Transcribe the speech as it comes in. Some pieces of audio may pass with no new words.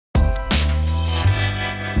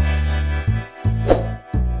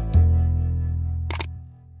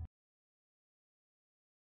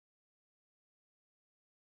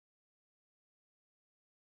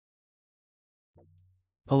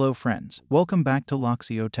Hello friends, welcome back to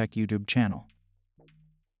Loxio Tech YouTube channel.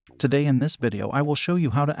 Today in this video I will show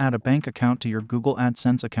you how to add a bank account to your Google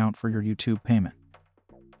AdSense account for your YouTube payment.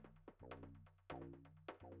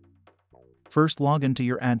 First, log into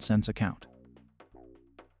your AdSense account.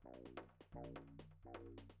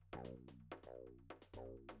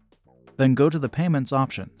 Then go to the Payments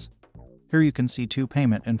options. Here you can see two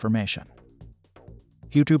payment information: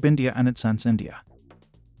 YouTube India and AdSense India.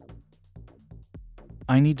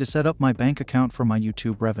 I need to set up my bank account for my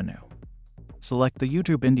YouTube revenue. Select the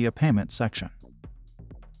YouTube India payment section.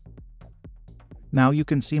 Now you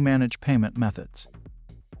can see Manage Payment Methods.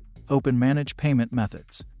 Open Manage Payment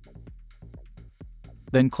Methods.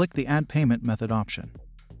 Then click the Add Payment Method option.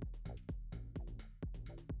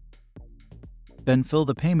 Then fill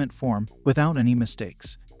the payment form without any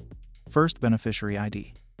mistakes. First, beneficiary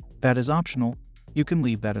ID. That is optional, you can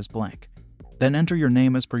leave that as blank. Then enter your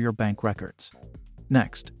name as per your bank records.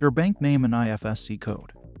 Next, your bank name and IFSC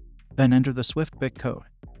code. Then enter the SWIFT BIC code.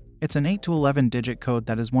 It's an 8 to 11 digit code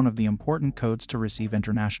that is one of the important codes to receive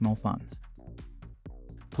international funds.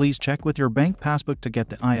 Please check with your bank passbook to get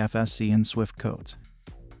the IFSC and SWIFT codes,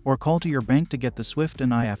 or call to your bank to get the SWIFT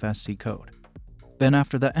and IFSC code. Then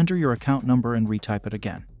after that, enter your account number and retype it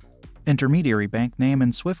again. Intermediary bank name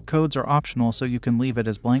and SWIFT codes are optional, so you can leave it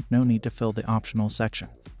as blank, no need to fill the optional section.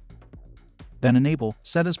 Then enable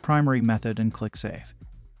Set as Primary Method and click Save.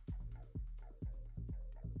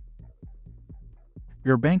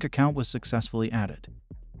 Your bank account was successfully added.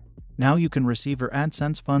 Now you can receive your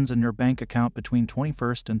AdSense funds in your bank account between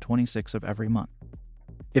 21st and 26th of every month.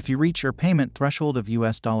 If you reach your payment threshold of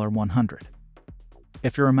 $100.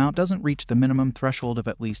 If your amount doesn't reach the minimum threshold of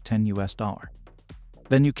at least $10,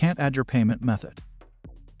 then you can't add your payment method.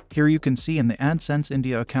 Here you can see in the AdSense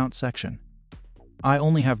India account section, I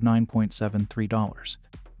only have $9.73,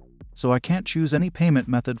 so I can't choose any payment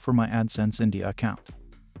method for my AdSense India account.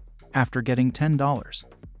 After getting $10,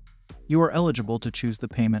 you are eligible to choose the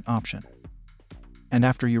payment option. And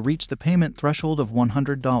after you reach the payment threshold of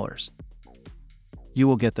 $100, you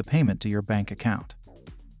will get the payment to your bank account.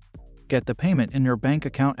 Get the payment in your bank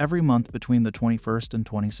account every month between the 21st and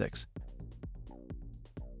 26th.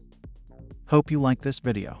 Hope you like this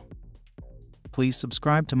video. Please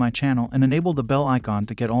subscribe to my channel and enable the bell icon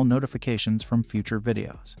to get all notifications from future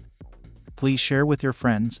videos. Please share with your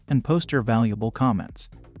friends and post your valuable comments.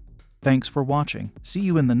 Thanks for watching, see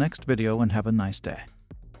you in the next video and have a nice day.